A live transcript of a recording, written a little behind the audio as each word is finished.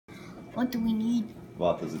What do we need?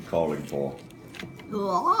 What is it calling for?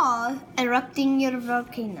 Oh, erupting your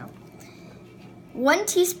volcano. 1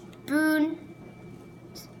 teaspoon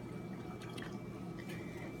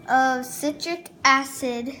of citric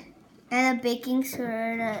acid and a baking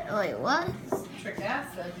soda. Wait, what? Citric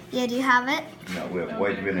acid? Yeah, do you have it? No, we have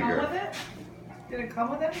white vinegar. Did it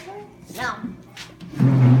come with anything? No.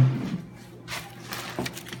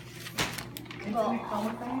 Didn't it come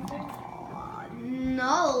with anything?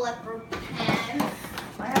 No, leopard pen.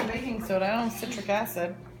 I have baking soda. I don't have citric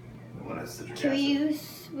acid. What is citric Can we acid?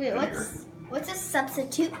 use? Wait, Vinegar. what's a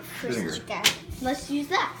substitute for Vinegar. citric acid? Let's use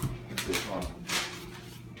that. This one.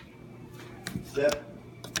 Step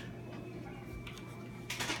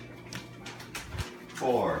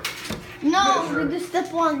 4. No, Measure. we do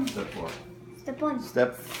step 1. Step 4. Step 1.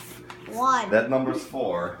 Step 1. That number's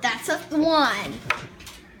 4. That's a 1.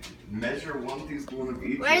 Measure 1 teaspoon of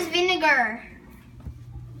each. Where's vinegar?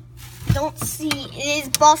 Don't see. Is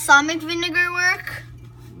balsamic vinegar work?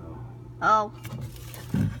 No. Oh.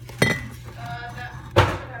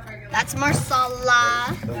 That's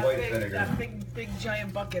marsala. The white vinegar. That big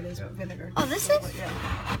giant bucket is vinegar. Oh, this is?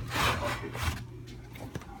 Yeah.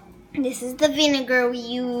 This is the vinegar we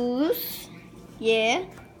use. Yeah.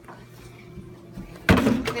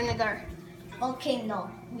 Vinegar. Okay, no.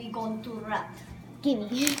 We going to wrap. Gimme.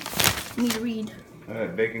 Me read.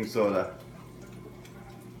 Alright, baking soda.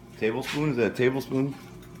 Tablespoon? Is that a tablespoon?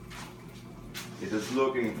 It is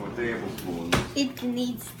looking for tablespoons. It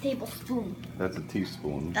needs tablespoon. That's a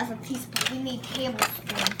teaspoon. That's a teaspoon. We need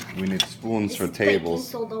tablespoon. We need spoons for It's baking tables.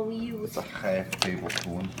 soda we use. It's a half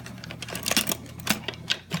tablespoon.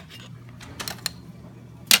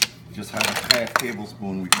 Just have a half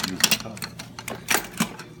tablespoon, we can use a cup.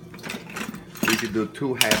 We could do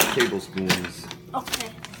 2 half tablespoons. Okay.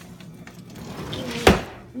 Gimme.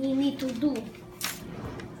 We need to do.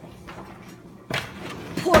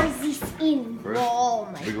 Pour this in. First, Oh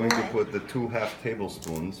my we're going to God. put the 2 half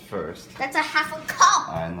tablespoons first. That's a half a cup.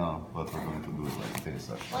 I know, but we're going to do it like this.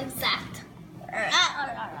 Actually. Like that.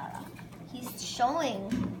 He's showing.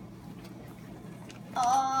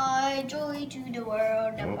 Oh, joy to the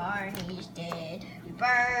world, the Oh. Barney's dead. We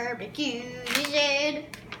barbecue is dead.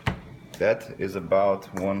 That is about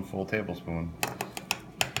 1 full tablespoon.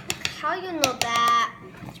 How you know that?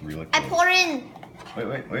 It's really I close. pour in.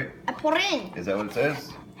 Wait. I pour in. Is that what it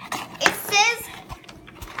says?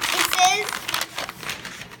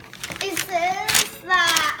 It says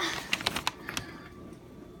that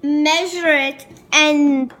measure it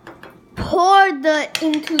and pour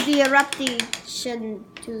into the eruption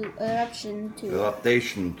tube. Eruption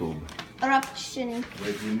tube. Eruption.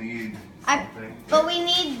 Wait, we need something. But we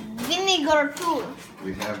need vinegar too.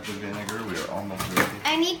 We have the vinegar. We are almost ready.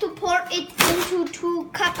 I need to pour it into 2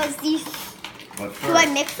 cups of these. But first, Do I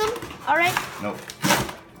mix them? Alright. No,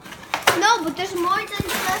 No, but there's more than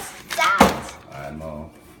just that. I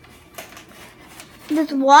know.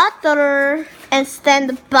 There's water and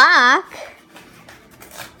stand back.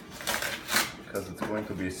 Because it's going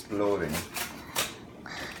to be exploding.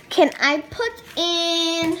 Can I put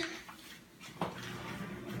in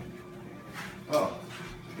Oh,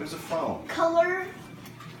 there's a phone. color?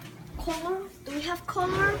 Color? Do we have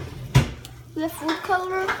color? We have food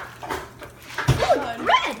color? Food,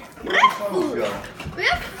 red! Red Phones food! go. We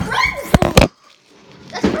have red food!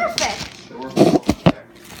 That's perfect. There were phones there.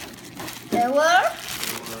 There were?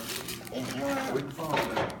 There were with phones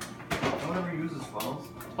there. No one ever uses phones.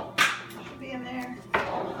 Should be in there.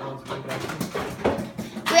 Phones go back.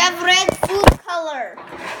 We have red food color.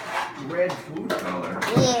 Red food color.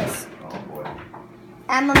 Yes. Oh boy.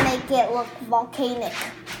 I'm gonna make it look volcanic.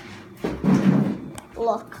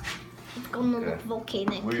 Look. It's gonna Okay. look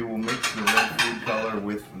volcanic. We will mix the red food color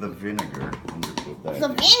with the vinegar. And we put that The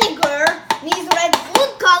in. vinegar needs red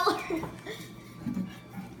food color.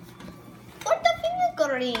 Put the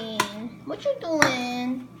vinegar in. What you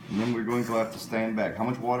doing? And then we're going to have to stand back. How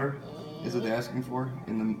much water is it asking for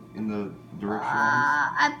in the direction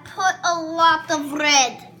lines? I put a lot of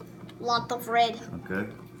red. Lot of red. Okay.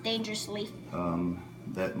 Dangerously.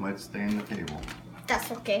 That might stain the table.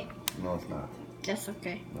 That's okay. No, it's not. That's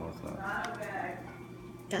okay. No, it's not.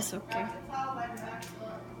 That's okay.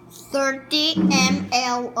 30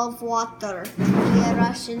 ml of water. The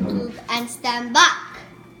Russian tube and stand back.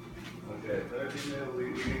 Okay, 30 milliliters. We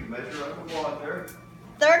need to measure out the water.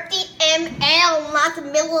 30 ml, not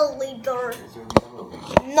milliliter. These are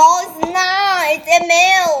milliliters. No, it's not. It's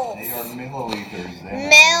ml. They are milliliters.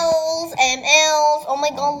 Mls, mls. Oh my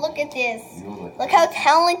God, look at this. Milliliters. Look how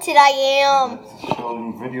talented I am. It's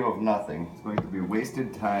showing video of nothing. It's going to be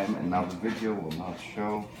wasted time, and now the video will not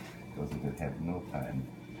show because it had no time.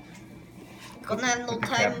 gonna have no Put the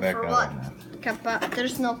time cap back for out what? on that. Cap.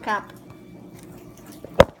 There's no cap.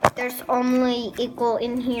 There's only equal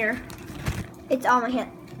in here. It's on my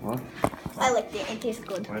hand. What? I liked it. It tastes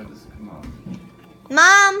good. Why did this come out?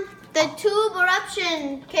 Mom, the tube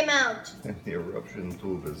eruption came out. The eruption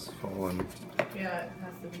tube is falling. Yeah, it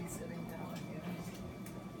has to be sitting down.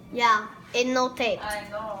 Yeah, in no tape. I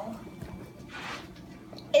know.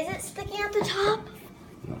 Is it sticking at the top?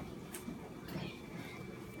 No.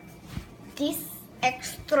 This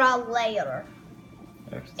extra layer.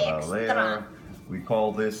 Extra layer. We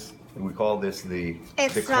call this the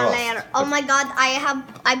Extra crust. layer. Oh my god,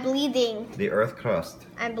 I'm bleeding. The earth crust.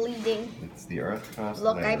 I'm bleeding. It's the earth crust.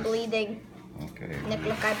 Look, layer. I'm bleeding. Okay. Nick,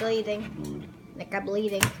 look, I'm bleeding. Good. Nick, I'm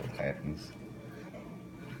bleeding. That's what happens.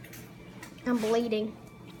 I'm bleeding.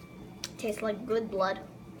 Tastes like good blood.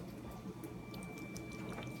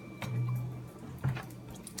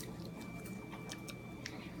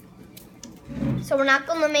 So we're not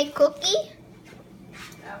gonna make cookie?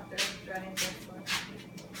 After drying this one.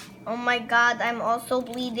 Oh my god, I'm also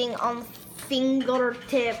bleeding on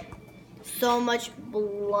fingertip. So much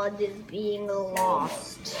blood is being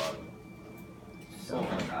lost. So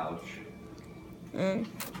much ouch. Mm.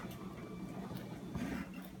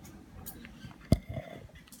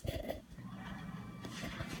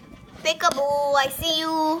 Peekaboo, I see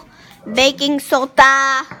you. Baking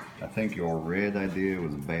soda. I think your red idea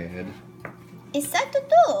was bad. It's set to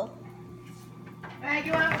do. Meg,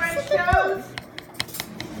 you want French Set to toast?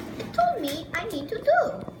 do. It told me I need to do.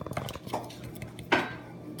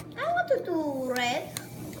 I want to do red.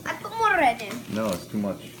 I put more red in. No, it's too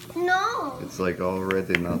much. No. It's like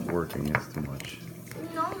already not working. It's too much.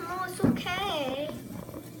 No, it's okay.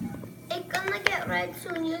 It's gonna get red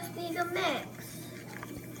soon. You just need a mix.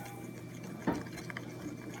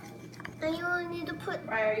 And you only need to put.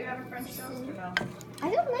 Right, are you having French toast or no?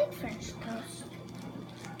 I don't like French toast.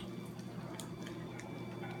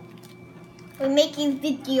 We're making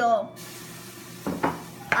video.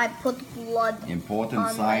 I put blood Important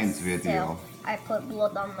on science myself. video. I put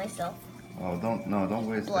blood on myself. Oh, don't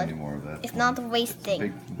waste Blood. any more of that. It's not wasting.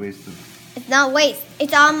 Big waste of. It's not waste.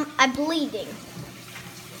 It's I'm bleeding.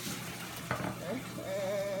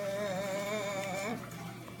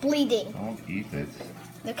 Bleeding. Don't eat it.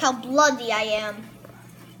 Look how bloody I am.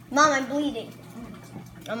 Mom, I'm bleeding.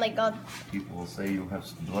 Oh my god. People will say you have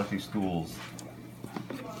bloody stools.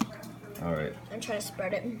 All right, I'm trying to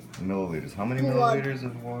spread it. milliliters. How many Blood. milliliters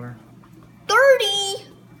of water? 30!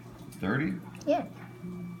 30? Yeah.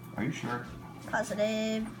 Are you sure?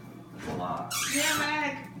 Positive. That's a lot. Yeah,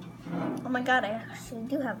 Meg. Oh my god, I actually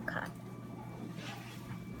do have a cut.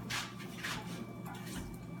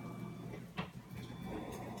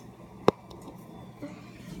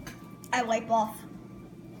 I wipe off.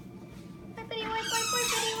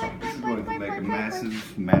 This is going to make a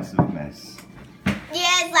massive, massive mess.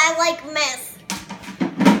 Yes, I like mess.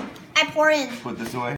 I pour in. Put this away.